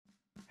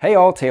Hey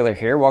all, Taylor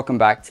here. Welcome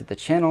back to the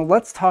channel.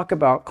 Let's talk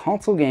about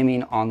console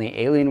gaming on the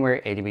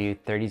Alienware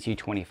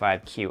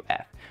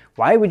AW3225QF.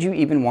 Why would you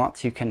even want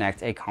to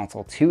connect a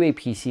console to a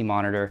PC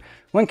monitor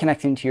when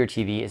connecting to your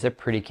TV is a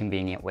pretty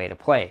convenient way to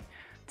play?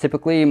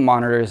 Typically,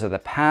 monitors of the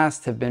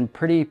past have been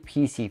pretty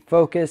PC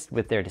focused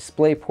with their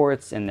display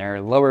ports and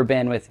their lower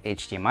bandwidth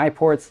HDMI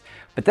ports,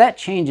 but that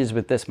changes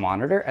with this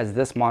monitor as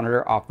this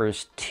monitor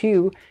offers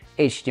two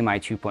HDMI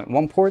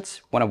 2.1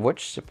 ports, one of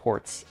which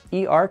supports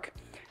eARC,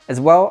 as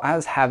well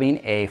as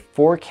having a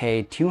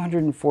 4K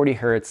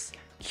 240Hz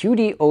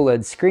QD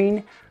OLED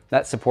screen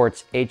that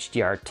supports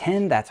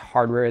HDR10. That's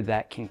hardware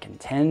that can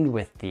contend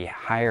with the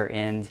higher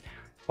end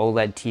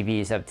OLED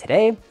TVs of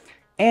today.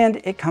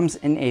 And it comes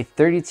in a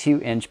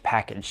 32-inch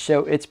package,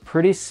 so it's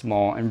pretty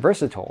small and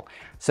versatile.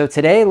 So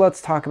today,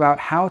 let's talk about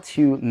how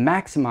to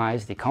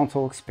maximize the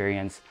console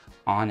experience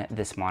on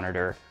this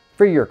monitor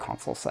for your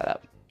console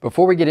setup.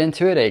 Before we get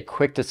into it, a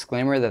quick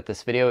disclaimer that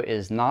this video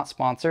is not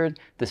sponsored.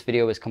 This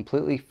video is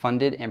completely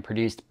funded and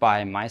produced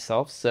by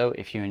myself, so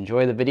if you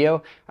enjoy the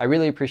video, I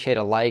really appreciate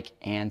a like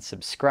and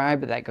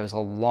subscribe. That goes a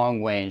long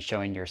way in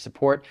showing your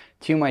support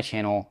to my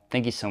channel.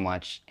 Thank you so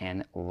much,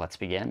 and let's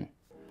begin.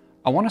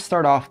 I want to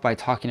start off by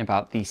talking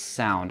about the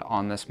sound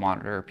on this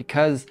monitor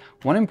because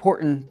one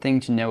important thing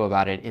to know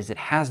about it is it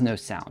has no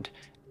sound.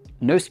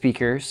 No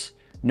speakers,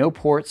 no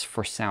ports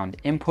for sound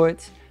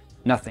input,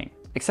 nothing.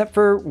 Except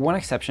for one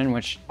exception,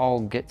 which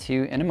I'll get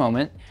to in a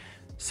moment.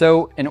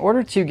 So in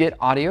order to get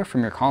audio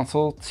from your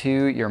console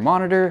to your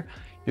monitor,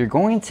 you're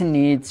going to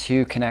need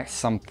to connect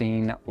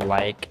something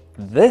like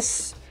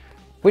this,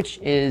 which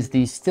is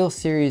the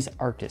SteelSeries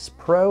Arctis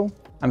Pro.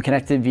 I'm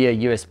connected via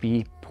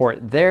USB port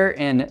there,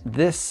 and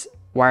this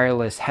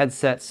wireless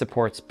headset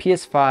supports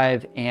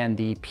PS5 and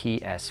the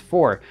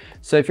PS4.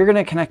 So if you're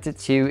gonna connect it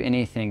to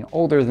anything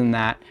older than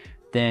that,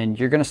 then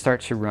you're gonna start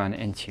to run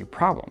into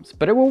problems.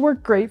 But it will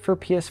work great for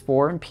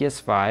PS4 and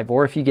PS5,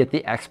 or if you get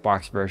the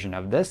Xbox version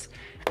of this,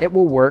 it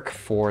will work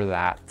for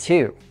that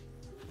too.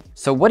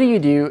 So what do you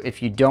do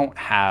if you don't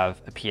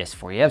have a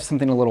PS4? You have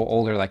something a little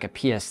older like a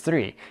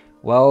PS3.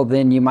 Well,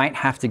 then you might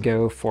have to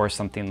go for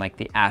something like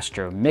the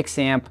Astro Mix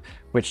Amp,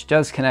 which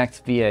does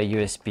connect via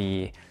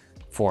USB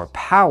for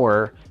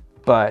power,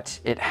 but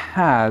it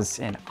has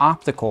an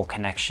optical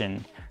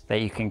connection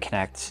that you can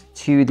connect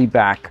to the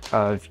back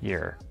of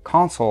your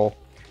console,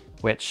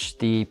 which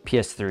the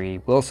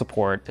PS3 will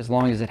support as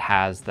long as it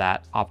has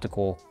that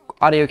optical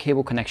audio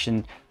cable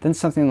connection. Then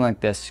something like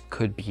this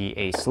could be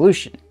a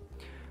solution.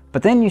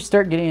 But then you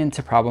start getting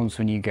into problems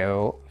when you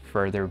go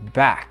further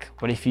back.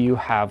 What if you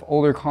have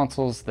older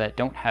consoles that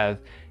don't have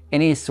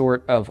any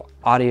sort of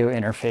audio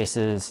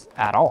interfaces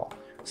at all?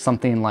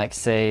 Something like,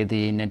 say,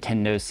 the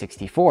Nintendo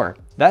 64.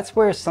 That's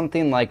where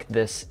something like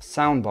this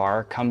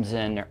soundbar comes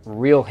in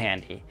real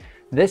handy.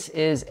 This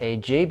is a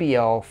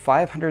JBL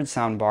 500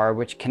 soundbar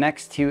which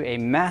connects to a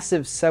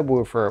massive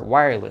subwoofer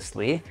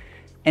wirelessly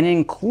and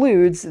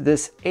includes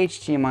this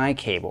HDMI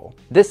cable.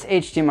 This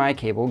HDMI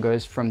cable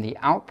goes from the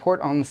out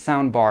port on the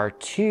soundbar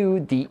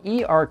to the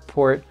eARC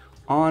port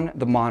on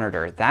the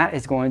monitor. That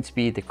is going to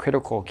be the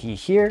critical key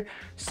here.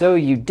 So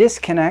you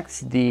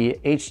disconnect the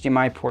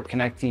HDMI port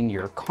connecting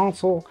your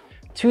console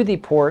to the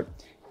port,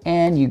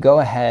 and you go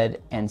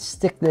ahead and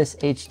stick this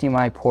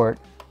HDMI port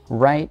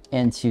right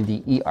into the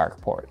eARC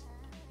port.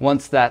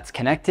 Once that's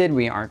connected,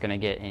 we aren't gonna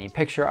get any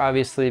picture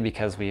obviously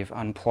because we've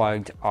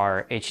unplugged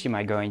our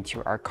HDMI going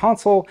to our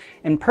console.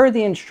 And per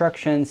the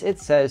instructions, it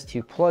says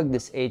to plug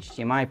this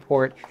HDMI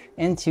port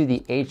into the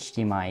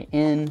HDMI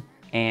in,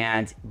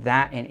 and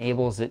that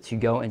enables it to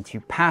go into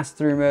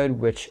pass-through mode,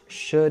 which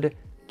should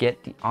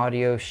get the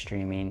audio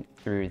streaming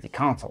through the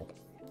console.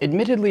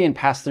 Admittedly, in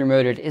pass-through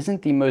mode, it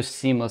isn't the most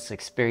seamless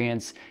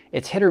experience.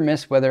 It's hit or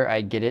miss whether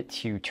I get it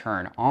to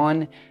turn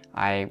on.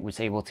 I was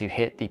able to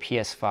hit the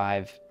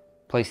PS5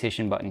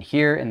 PlayStation button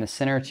here in the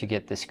center to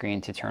get the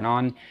screen to turn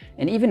on.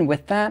 And even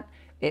with that,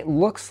 it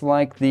looks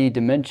like the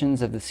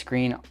dimensions of the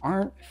screen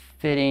aren't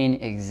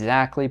fitting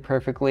exactly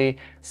perfectly.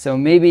 So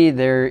maybe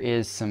there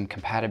is some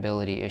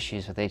compatibility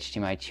issues with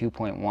HDMI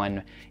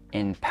 2.1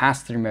 in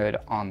pass-through mode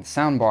on the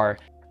soundbar,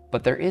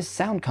 but there is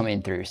sound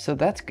coming through, so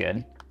that's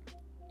good.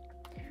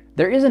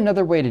 There is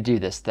another way to do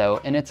this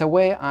though, and it's a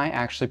way I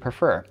actually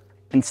prefer.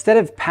 Instead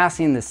of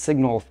passing the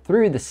signal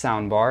through the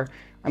soundbar,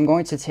 I'm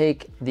going to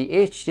take the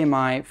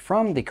HDMI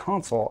from the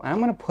console and I'm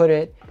going to put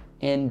it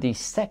in the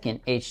second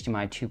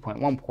HDMI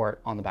 2.1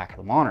 port on the back of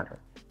the monitor.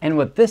 And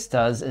what this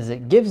does is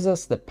it gives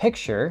us the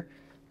picture,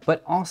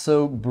 but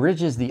also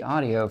bridges the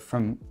audio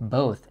from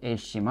both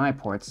HDMI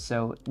ports.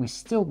 So we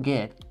still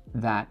get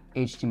that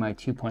HDMI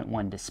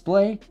 2.1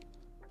 display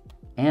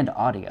and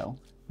audio.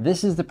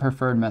 This is the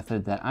preferred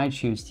method that I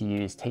choose to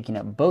use, taking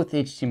up both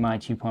HDMI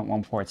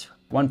 2.1 ports,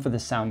 one for the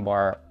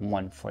soundbar,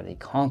 one for the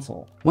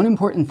console. One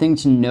important thing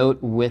to note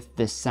with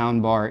this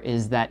soundbar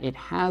is that it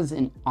has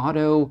an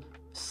auto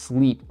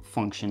sleep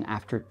function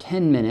after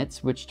 10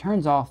 minutes, which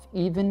turns off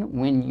even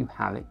when you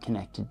have it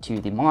connected to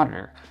the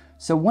monitor.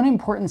 So one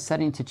important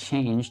setting to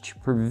change to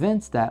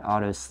prevent that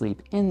auto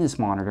sleep in this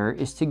monitor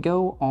is to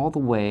go all the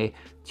way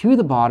to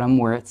the bottom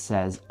where it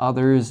says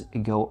others,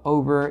 go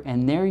over,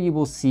 and there you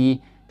will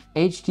see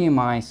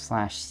HDMI/CEC,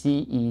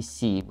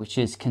 which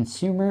is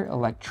Consumer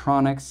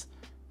Electronics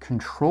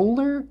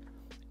Controller.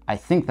 I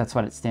think that's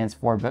what it stands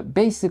for, but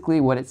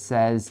basically what it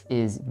says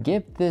is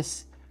give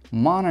this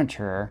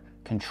monitor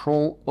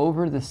control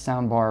over the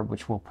soundbar,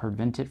 which will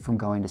prevent it from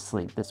going to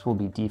sleep. This will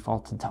be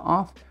defaulted to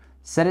off.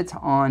 Set it to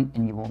on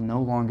and you will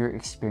no longer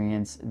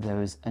experience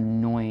those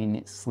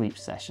annoying sleep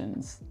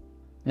sessions.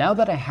 Now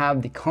that I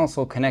have the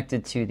console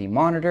connected to the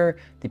monitor,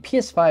 the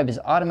PS5 is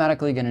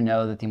automatically going to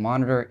know that the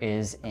monitor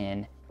is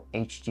in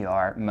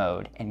HDR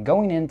mode. And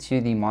going into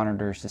the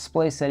monitor's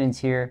display settings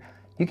here,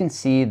 you can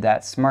see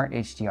that Smart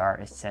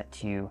HDR is set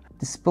to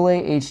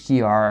Display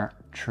HDR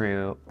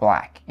True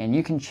Black. And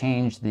you can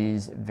change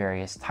these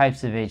various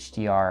types of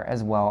HDR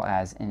as well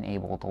as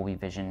enable Dolby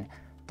Vision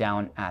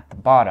down at the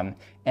bottom.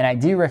 And I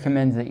do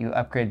recommend that you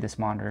upgrade this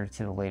monitor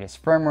to the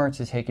latest firmware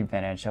to take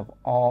advantage of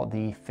all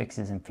the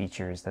fixes and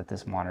features that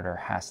this monitor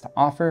has to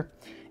offer.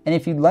 And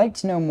if you'd like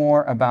to know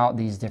more about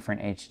these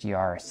different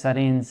HDR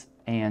settings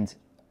and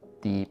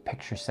the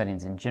picture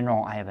settings in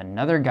general, I have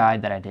another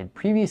guide that I did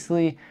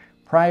previously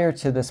prior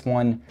to this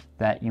one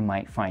that you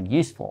might find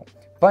useful.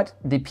 But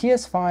the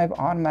PS5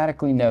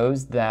 automatically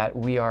knows that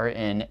we are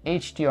in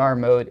HDR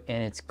mode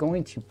and it's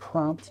going to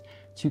prompt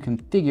to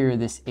configure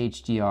this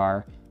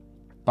HDR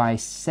by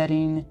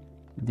setting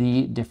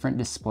the different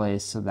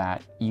displays so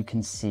that you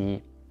can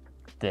see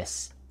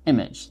this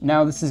image.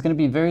 Now, this is going to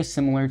be very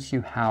similar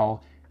to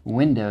how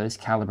Windows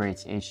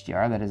calibrates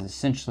HDR. That is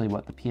essentially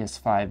what the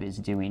PS5 is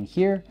doing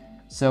here.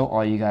 So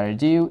all you got to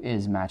do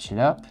is match it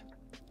up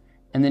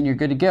and then you're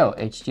good to go.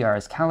 HDR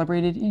is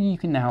calibrated and you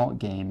can now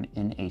game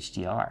in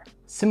HDR.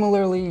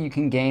 Similarly, you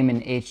can game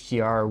in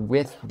HDR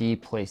with the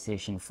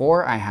PlayStation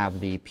 4. I have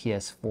the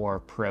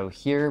PS4 Pro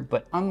here,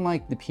 but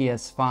unlike the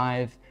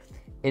PS5,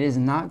 it is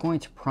not going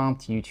to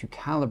prompt you to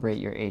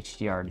calibrate your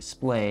HDR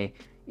display,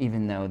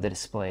 even though the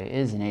display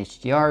is in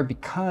HDR,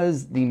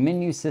 because the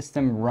menu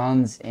system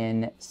runs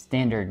in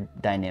standard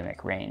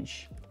dynamic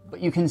range. But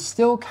you can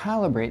still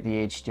calibrate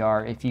the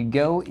HDR if you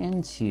go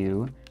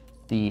into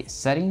the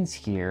settings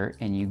here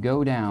and you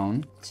go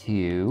down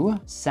to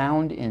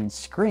sound and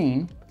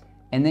screen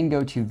and then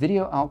go to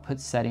video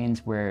output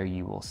settings where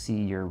you will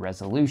see your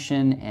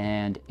resolution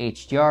and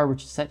HDR,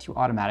 which is set to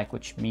automatic,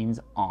 which means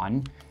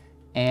on,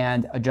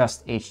 and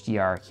adjust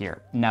HDR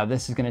here. Now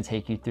this is going to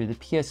take you through the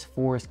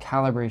PS4's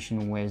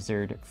calibration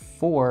wizard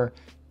for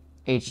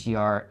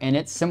HDR, and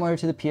it's similar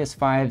to the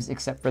PS5's,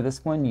 except for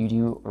this one you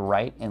do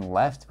right and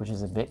left, which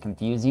is a bit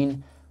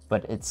confusing,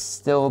 but it's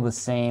still the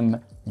same.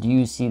 Do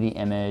you see the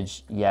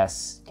image?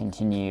 Yes,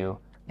 continue,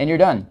 and you're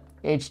done.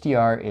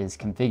 HDR is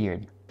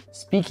configured.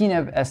 Speaking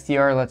of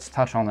SDR, let's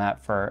touch on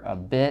that for a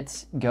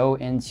bit. Go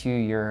into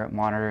your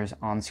monitor's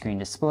on-screen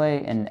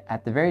display, and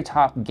at the very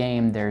top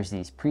game, there's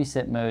these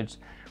preset modes,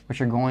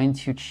 which are going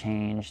to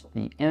change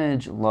the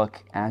image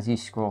look as you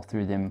scroll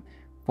through them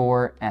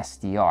for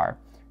SDR.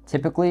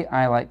 Typically,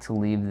 I like to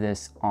leave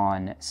this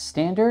on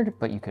standard,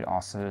 but you could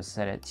also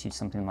set it to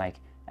something like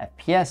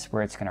FPS,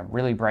 where it's gonna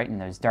really brighten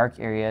those dark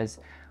areas.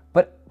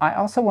 But I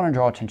also wanna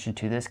draw attention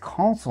to this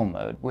console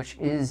mode, which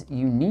is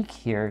unique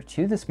here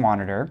to this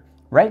monitor.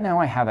 Right now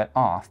I have it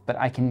off, but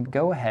I can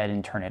go ahead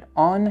and turn it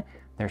on.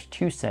 There's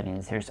two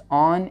settings, there's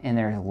on and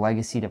there's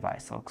legacy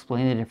device. I'll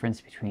explain the difference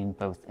between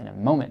both in a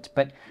moment,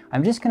 but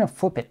I'm just gonna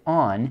flip it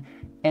on,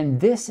 and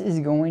this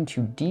is going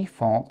to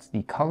default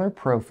the color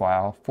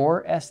profile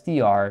for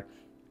SDR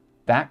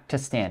back to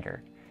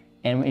standard.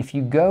 And if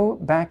you go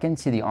back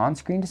into the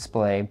on-screen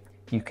display,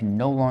 you can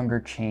no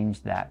longer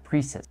change that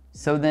preset.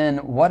 So then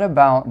what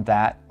about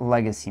that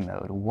legacy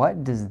mode?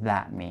 What does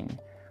that mean?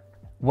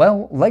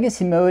 Well,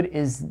 legacy mode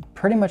is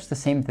pretty much the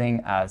same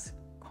thing as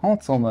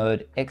console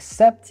mode,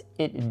 except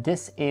it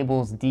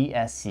disables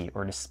DSC,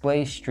 or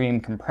display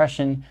stream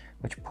compression,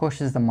 which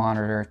pushes the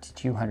monitor to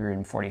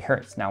 240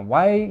 Hertz. Now,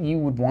 why you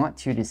would want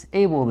to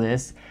disable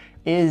this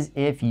is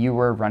if you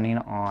were running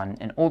on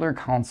an older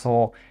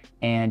console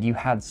and you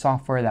had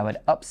software that would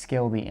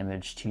upscale the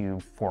image to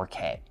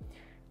 4K.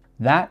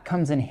 That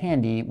comes in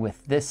handy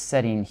with this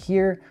setting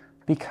here,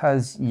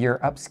 because your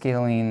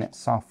upscaling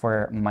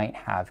software might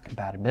have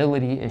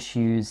compatibility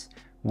issues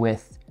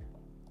with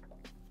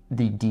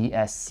the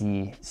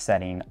DSC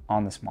setting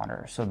on this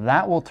monitor. So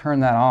that will turn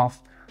that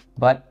off,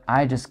 but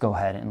I just go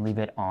ahead and leave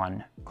it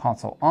on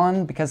console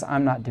on because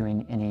I'm not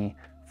doing any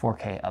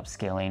 4K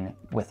upscaling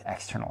with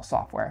external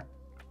software.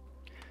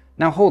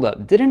 Now hold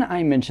up, didn't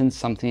I mention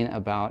something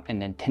about a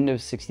Nintendo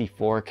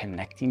 64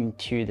 connecting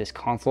to this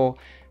console?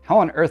 How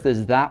on earth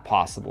is that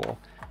possible,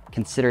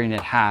 considering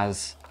it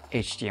has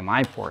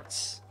HDMI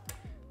ports?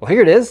 Well,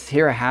 here it is.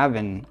 Here I have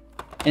an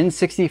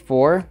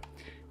N64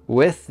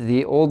 with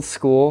the old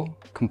school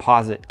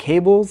composite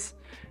cables,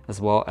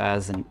 as well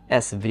as an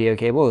S video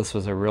cable. This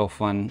was a real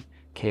fun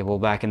cable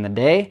back in the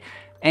day.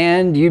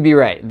 And you'd be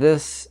right,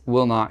 this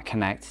will not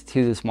connect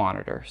to this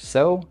monitor.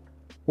 So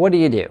what do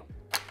you do?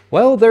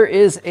 Well, there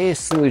is a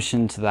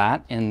solution to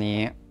that in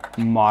the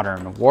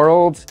modern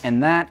world,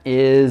 and that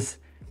is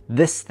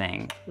this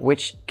thing,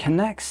 which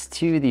connects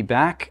to the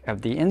back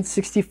of the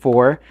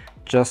N64,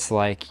 just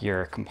like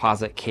your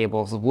composite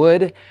cables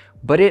would,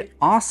 but it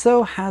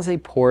also has a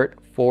port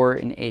for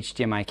an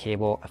HDMI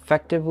cable,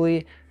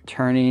 effectively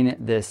turning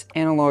this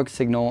analog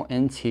signal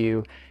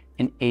into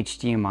an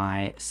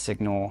HDMI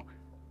signal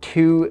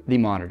to the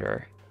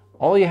monitor.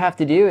 All you have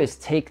to do is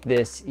take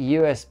this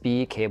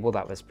USB cable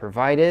that was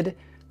provided,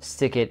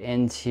 stick it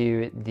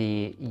into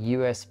the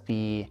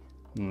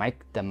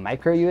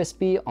micro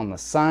USB on the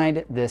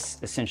side. This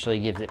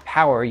essentially gives it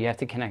power. You have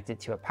to connect it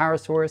to a power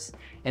source.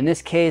 In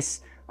this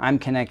case, I'm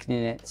connecting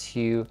it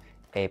to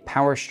a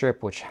power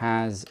strip, which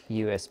has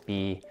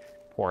USB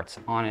ports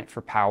on it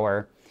for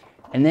power.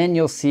 And then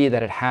you'll see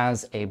that it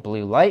has a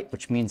blue light,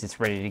 which means it's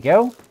ready to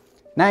go.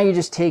 Now you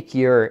just take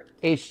your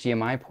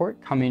HDMI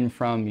port coming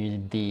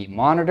from the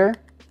monitor,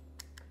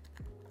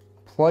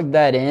 plug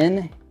that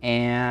in,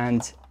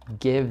 and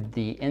give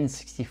the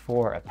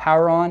N64 a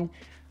power on.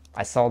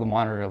 I saw the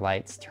monitor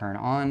lights turn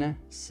on,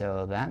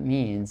 so that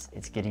means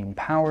it's getting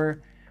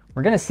power.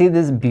 We're gonna see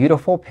this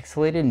beautiful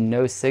pixelated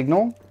no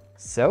signal.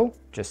 So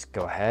just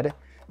go ahead,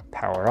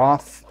 power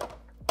off,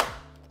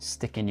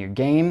 stick in your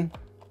game,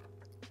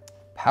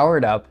 power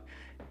it up,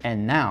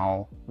 and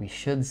now we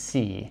should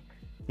see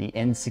the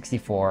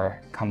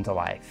N64 come to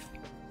life.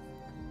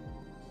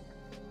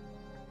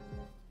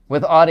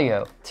 With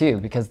audio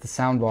too, because the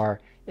soundbar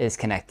is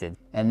connected.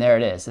 And there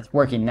it is, it's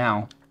working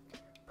now.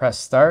 Press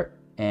start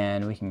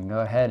and we can go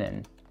ahead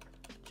and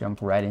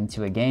jump right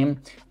into a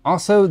game.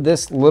 Also,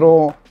 this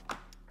little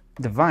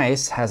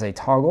device has a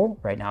toggle.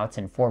 Right now it's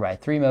in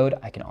 4:3 mode.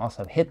 I can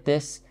also hit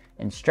this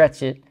and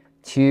stretch it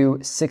to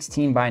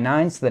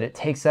 16:9 so that it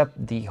takes up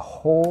the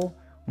whole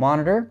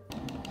monitor.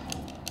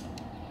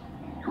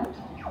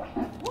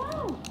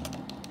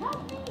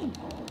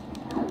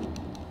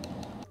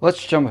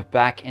 Let's jump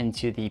back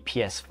into the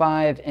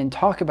PS5 and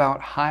talk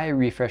about high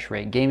refresh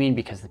rate gaming,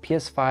 because the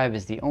PS5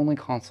 is the only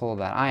console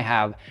that I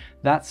have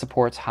that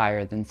supports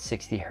higher than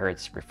 60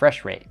 Hz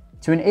refresh rate.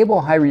 To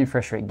enable high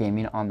refresh rate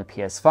gaming on the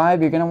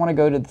PS5, you're going to want to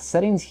go to the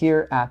settings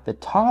here at the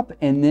top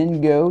and then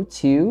go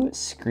to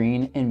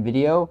screen and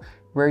video,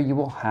 where you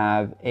will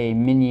have a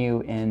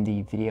menu in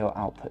the video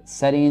output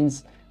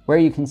settings where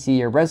you can see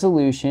your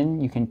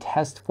resolution. You can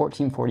test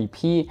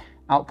 1440p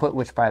output,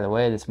 which by the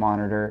way, this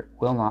monitor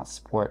will not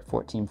support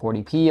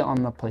 1440p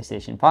on the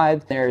PlayStation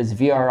 5. There's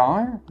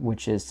VRR,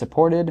 which is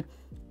supported,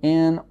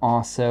 and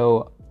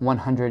also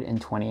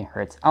 120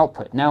 Hz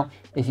output. Now,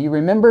 if you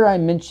remember, I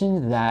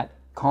mentioned that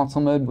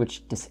console mode,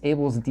 which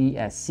disables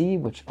DSC,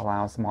 which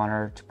allows the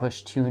monitor to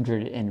push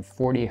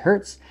 240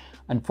 Hz.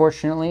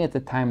 Unfortunately, at the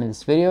time of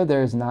this video,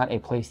 there is not a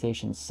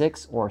PlayStation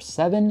 6 or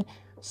 7,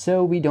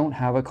 so we don't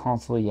have a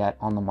console yet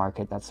on the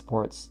market that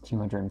supports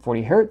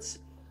 240 Hz.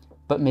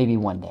 But maybe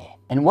one day.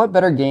 And what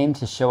better game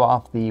to show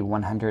off the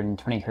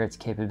 120 Hz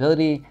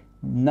capability,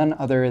 none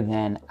other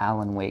than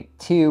Alienware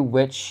 2,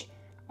 which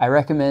I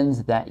recommend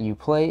that you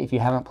play. If you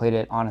haven't played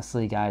it,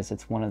 honestly guys,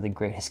 it's one of the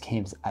greatest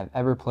games I've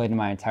ever played in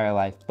my entire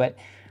life. But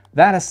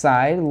that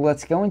aside,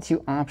 let's go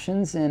into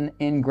options, and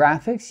in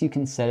graphics, you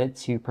can set it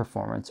to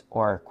performance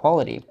or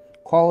quality.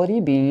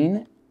 Quality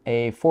being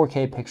a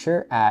 4K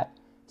picture at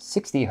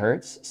 60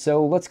 Hz.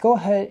 So let's go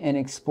ahead and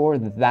explore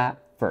that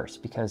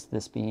first, because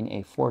this being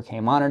a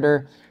 4K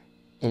monitor,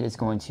 it is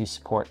going to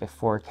support a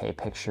 4K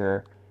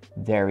picture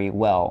very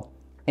well.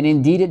 And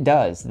indeed it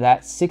does.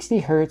 That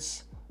 60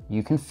 Hz,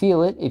 you can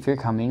feel it if you're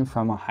coming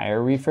from a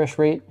higher refresh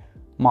rate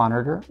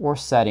monitor or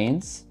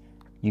settings.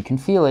 You can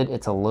feel it,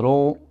 it's a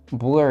little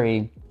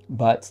blurry,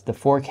 but the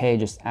 4K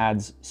just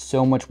adds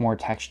so much more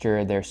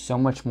texture. There's so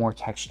much more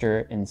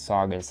texture in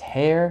Saga's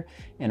hair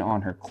and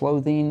on her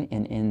clothing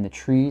and in the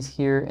trees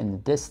here in the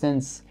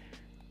distance.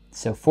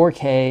 So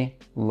 4K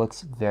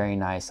looks very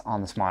nice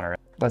on this monitor.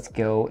 Let's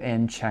go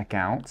and check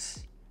out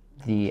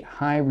the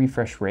high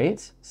refresh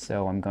rate.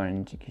 So I'm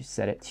going to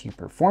set it to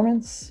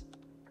performance.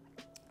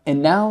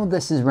 And now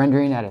this is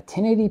rendering at a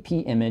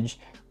 1080p image,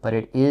 but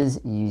it is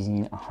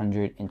using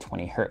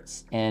 120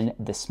 Hz. And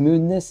the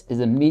smoothness is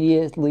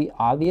immediately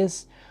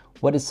obvious.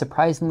 What is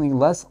surprisingly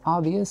less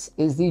obvious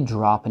is the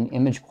drop in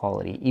image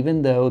quality.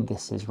 Even though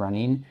this is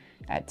running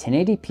at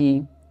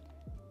 1080p,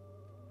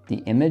 the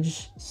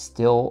image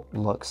still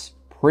looks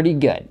pretty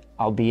good,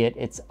 albeit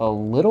it's a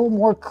little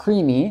more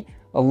creamy,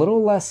 a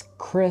little less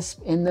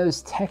crisp in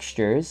those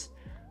textures,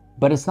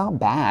 but it's not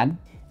bad.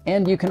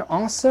 And you can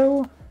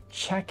also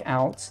check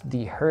out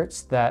the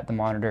hertz that the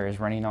monitor is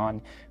running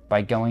on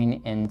by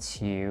going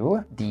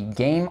into the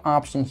game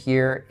option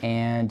here,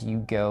 and you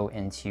go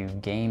into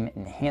game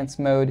enhance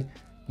mode.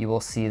 You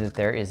will see that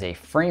there is a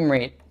frame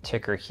rate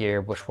ticker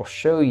here, which will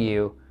show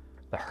you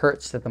the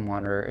hertz that the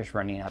monitor is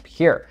running up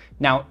here.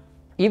 Now,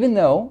 even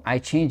though I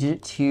changed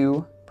it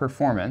to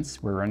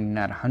performance, we're running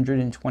at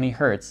 120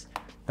 Hz,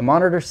 the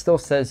monitor still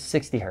says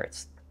 60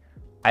 Hz.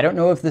 I don't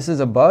know if this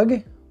is a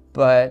bug,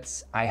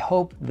 but I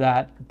hope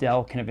that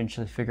Dell can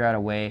eventually figure out a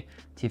way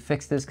to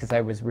fix this, because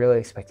I was really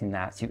expecting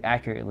that to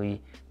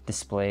accurately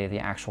display the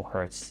actual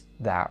hertz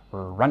that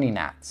we're running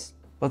at.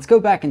 Let's go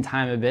back in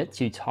time a bit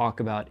to talk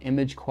about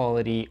image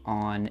quality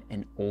on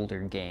an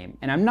older game.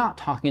 And I'm not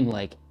talking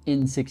like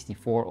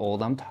N64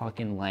 old, I'm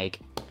talking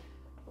like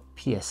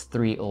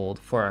PS3 old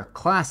for a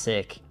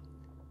classic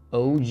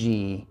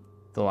OG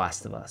The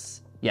Last of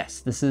Us. Yes,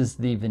 this is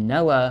the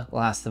vanilla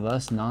Last of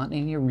Us, not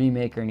any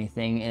remake or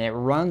anything, and it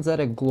runs at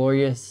a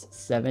glorious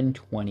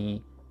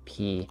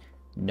 720p,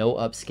 no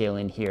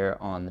upscaling here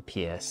on the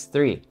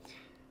PS3.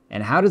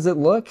 And how does it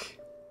look?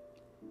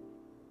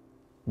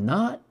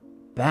 Not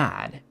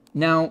bad.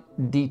 Now,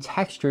 the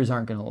textures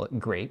aren't gonna look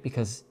great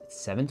because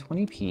it's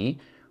 720p,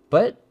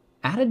 but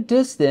at a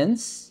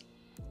distance,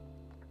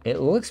 it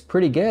looks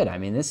pretty good. I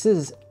mean, this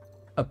is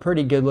a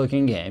pretty good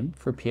looking game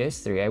for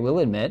PS3, I will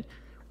admit.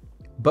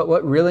 But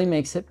what really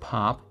makes it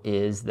pop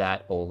is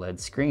that OLED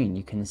screen.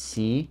 You can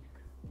see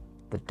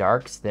the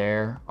darks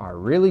there are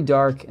really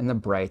dark and the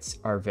brights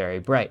are very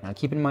bright. Now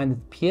keep in mind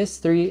that the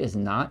PS3 is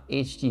not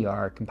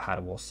HDR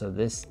compatible, so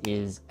this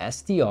is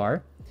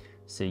SDR.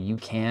 So you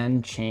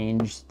can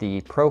change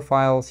the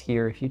profiles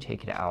here if you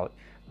take it out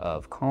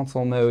of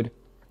console mode.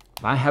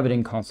 I have it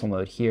in console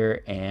mode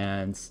here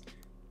and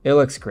it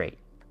looks great.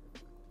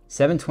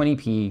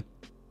 720p,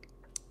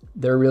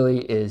 there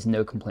really is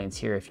no complaints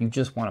here. If you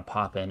just want to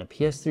pop in a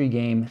PS3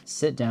 game,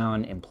 sit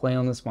down and play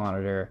on this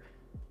monitor,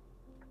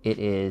 it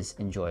is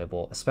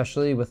enjoyable,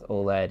 especially with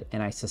OLED.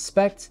 And I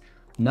suspect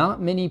not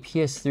many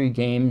PS3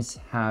 games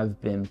have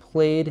been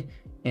played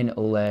in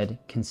OLED,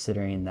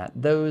 considering that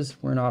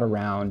those were not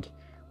around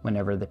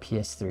whenever the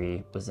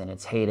PS3 was in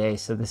its heyday.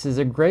 So this is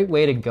a great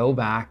way to go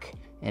back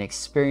and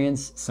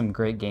experience some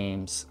great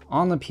games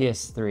on the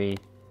PS3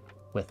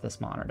 with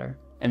this monitor.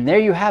 And there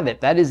you have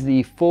it. That is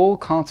the full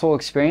console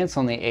experience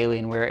on the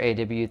Alienware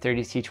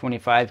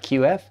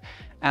AW3225QF.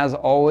 As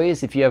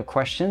always, if you have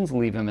questions,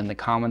 leave them in the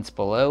comments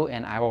below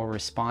and I will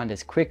respond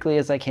as quickly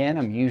as I can.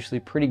 I'm usually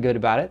pretty good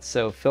about it,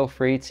 so feel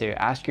free to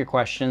ask your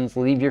questions,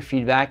 leave your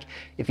feedback.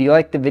 If you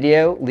liked the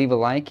video, leave a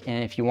like,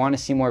 and if you want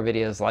to see more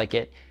videos like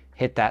it,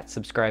 hit that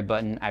subscribe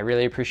button. I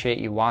really appreciate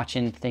you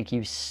watching. Thank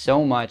you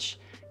so much,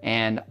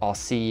 and I'll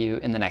see you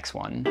in the next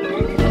one.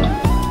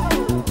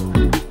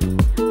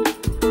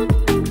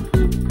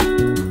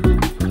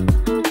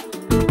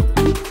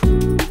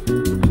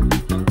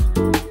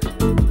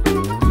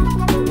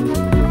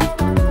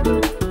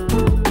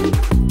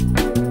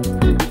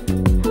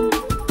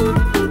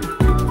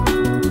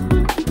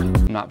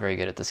 I'm not very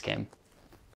good at this game.